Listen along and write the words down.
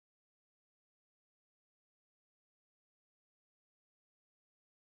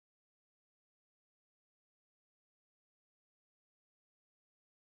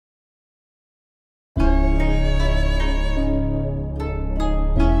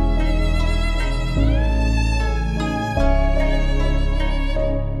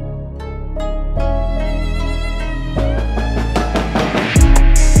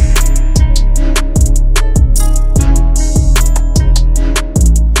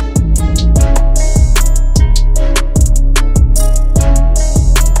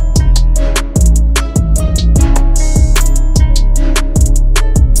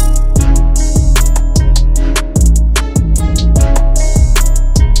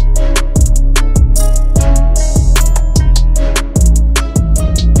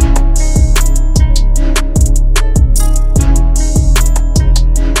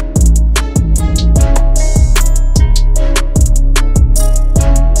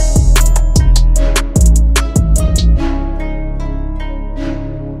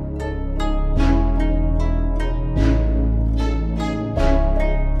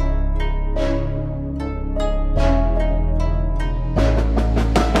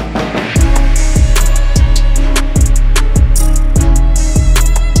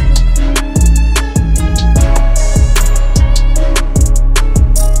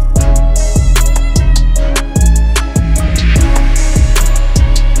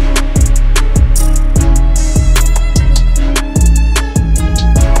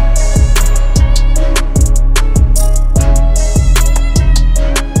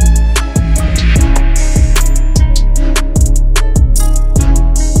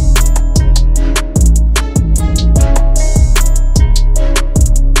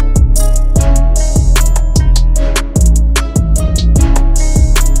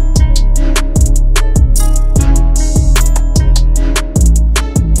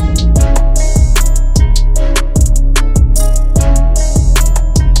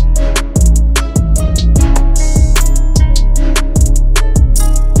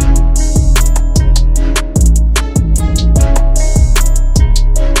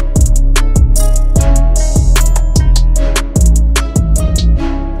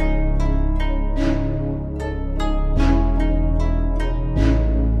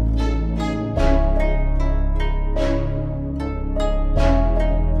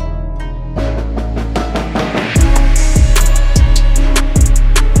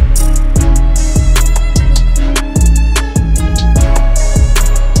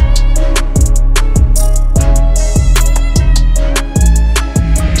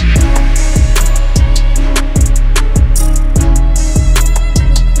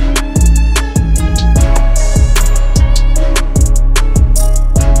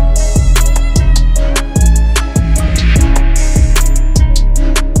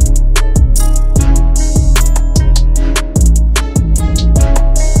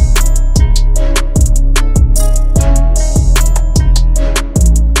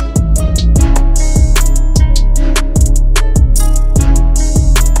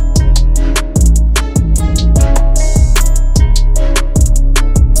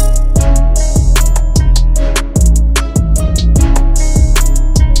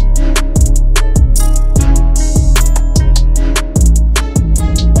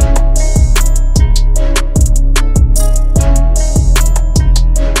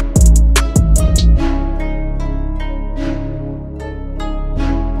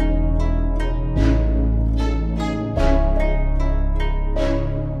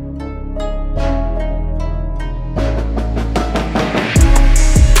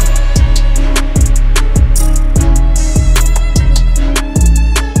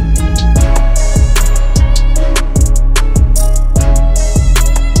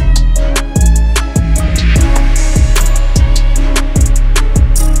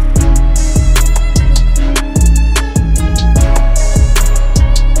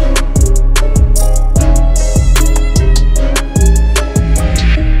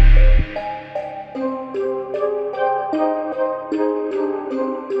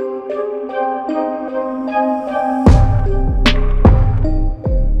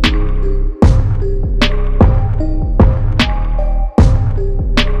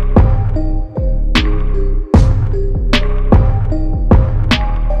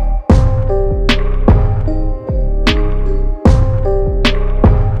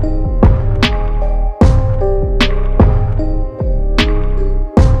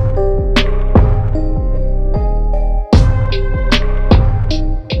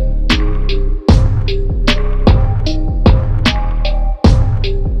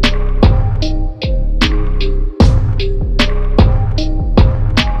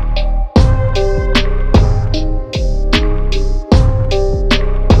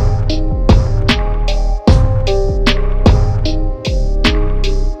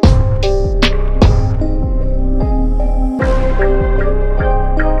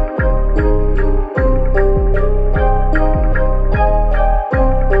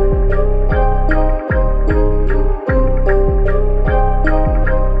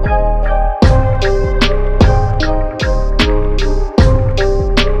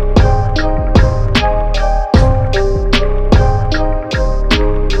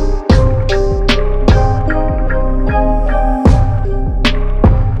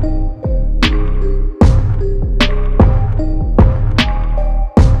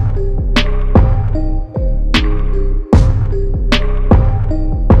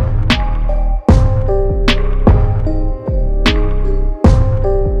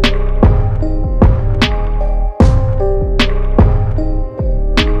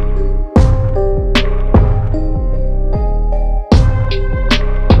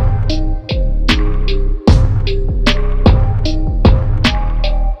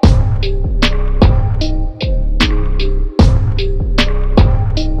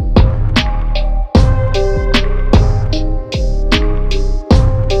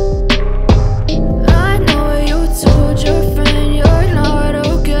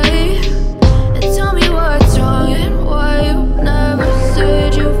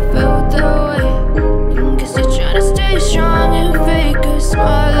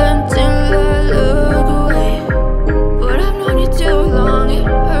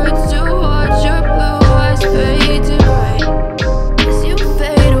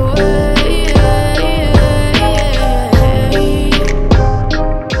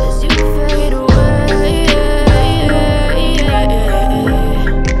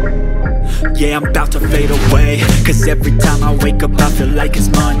feel like it's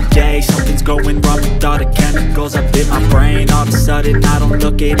Monday. Something's going wrong with all the chemicals up in my brain. All of a sudden I don't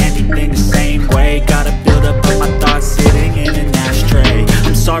look at anything the same way. Gotta build up of my thoughts sitting in an ashtray.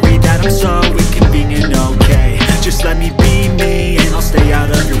 I'm sorry that I'm so inconvenient, okay. Just let me be me and I'll stay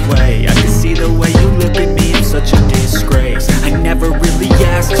out of your way. I can see the way you look at me, it's such a disgrace. I never really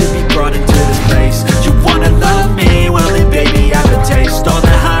asked to be brought into this place. You wanna love me? Well then baby I have a taste. All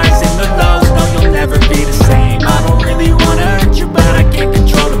the highs and the lows, no you'll never be the same. I don't really wanna hurt you but I can't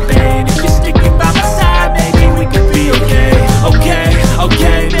control the pain. If you're sticking by my side, maybe we could be okay.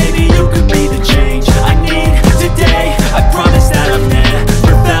 Okay, maybe you could be the change I need today. I promise that I've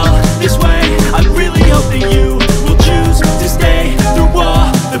never felt this way. I really hope that you will choose to stay through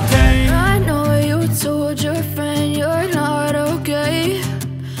all the pain. I know you told your friend you're not okay,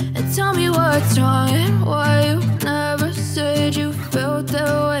 and tell me what's wrong and why you never said you felt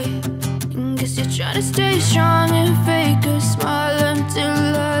that way. And guess you're trying to stay strong and fake a smile until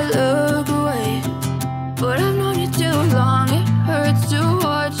I look away. But I've known you too long, it hurts to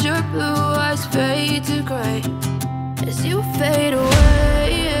watch your blue eyes fade to gray as you fade away.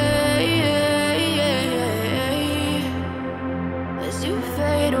 As you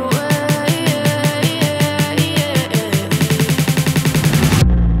fade away.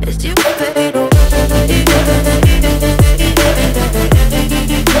 As you fade away. As you fade away.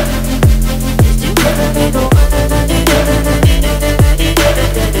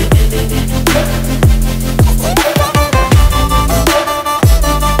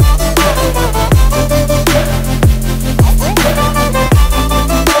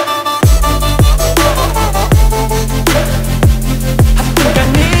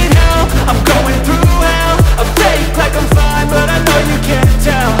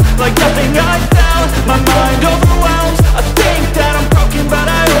 Like nothing I found, my mind overwhelms. I think that I'm broken, but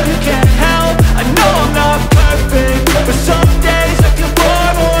I hope you can't help. I know I'm not perfect, but some days I feel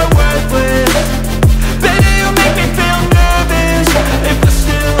far more worthless. Baby, you make me feel nervous. If I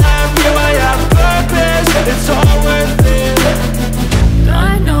still have you, I have purpose. It's all worth it.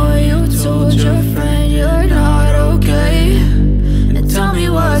 I know you told your friend you're not okay, and tell me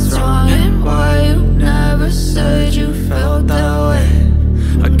what's wrong and why you never said you felt that way.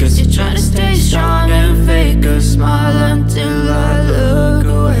 I guess you're trying to stay strong and fake a smile until I look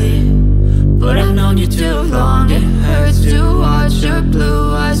away. But I've known you too long, it hurts to watch your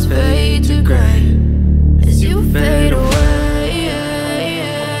blue eyes fade to gray as you fade away.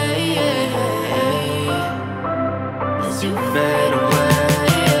 As you fade away.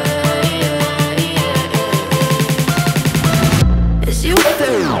 As you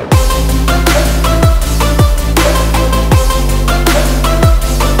fade away.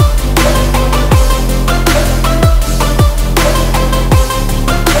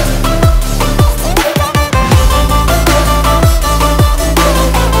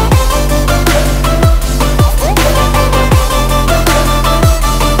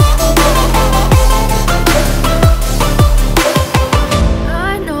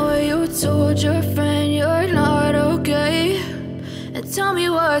 Tell me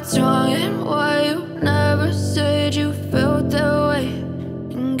what's wrong and why you never said you felt that way.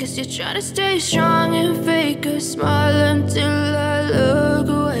 And guess you're trying to stay strong and fake a smile until I look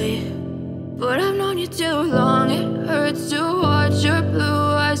away. But I've known you too long, it hurts to watch your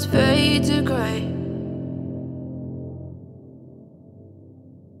blue eyes fade to gray